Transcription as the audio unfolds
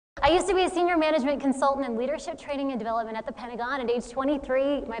I used to be a senior management consultant in leadership training and development at the Pentagon. At age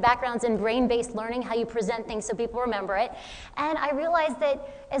 23, my background's in brain-based learning, how you present things so people remember it. And I realized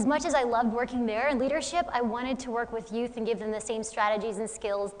that as much as I loved working there in leadership, I wanted to work with youth and give them the same strategies and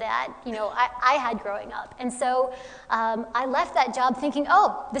skills that I had growing up. And so I left that job thinking,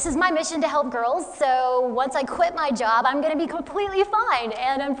 oh, this is my mission to help girls. So once I quit my job, I'm going to be completely fine.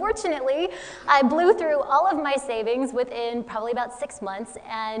 And unfortunately, I blew through all of my savings within probably about 6 months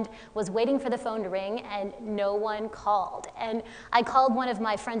and was waiting for the phone to ring, and no one called. And I called one of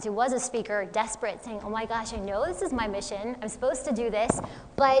my friends who was a speaker, desperate, saying, oh my gosh, I know this is my mission. I'm supposed to do this,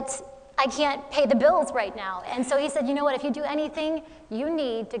 but I can't pay the bills right now. And so he said, you know what, if you do anything, you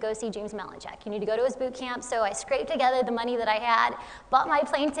need to go see James Malinchak. You need to go to his boot camp. So I scraped together the money that I had, bought my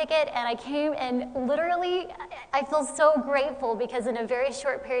plane ticket, and I came, and literally, I feel so grateful because in a very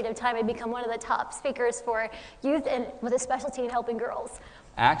short period of time, I'd become one of the top speakers for youth and with a specialty in helping girls.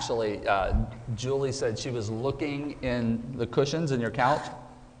 Actually, Julie said she was looking in the cushions in your couch.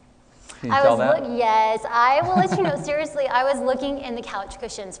 Can you tell that? Yes, I will let you know, seriously, I was looking in the couch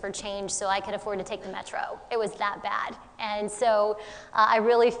cushions for change so I could afford to take the metro. It was that bad. And so I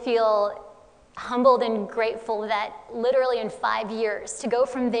really feel humbled and grateful that literally in 5 years, to go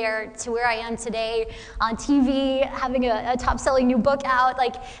from there to where I am today on TV, having a top-selling new book out,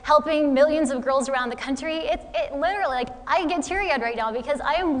 like helping millions of girls around the country, it literally, like, I get teary-eyed right now because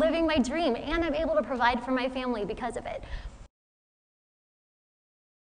I am living my dream and I'm able to provide for my family because of it.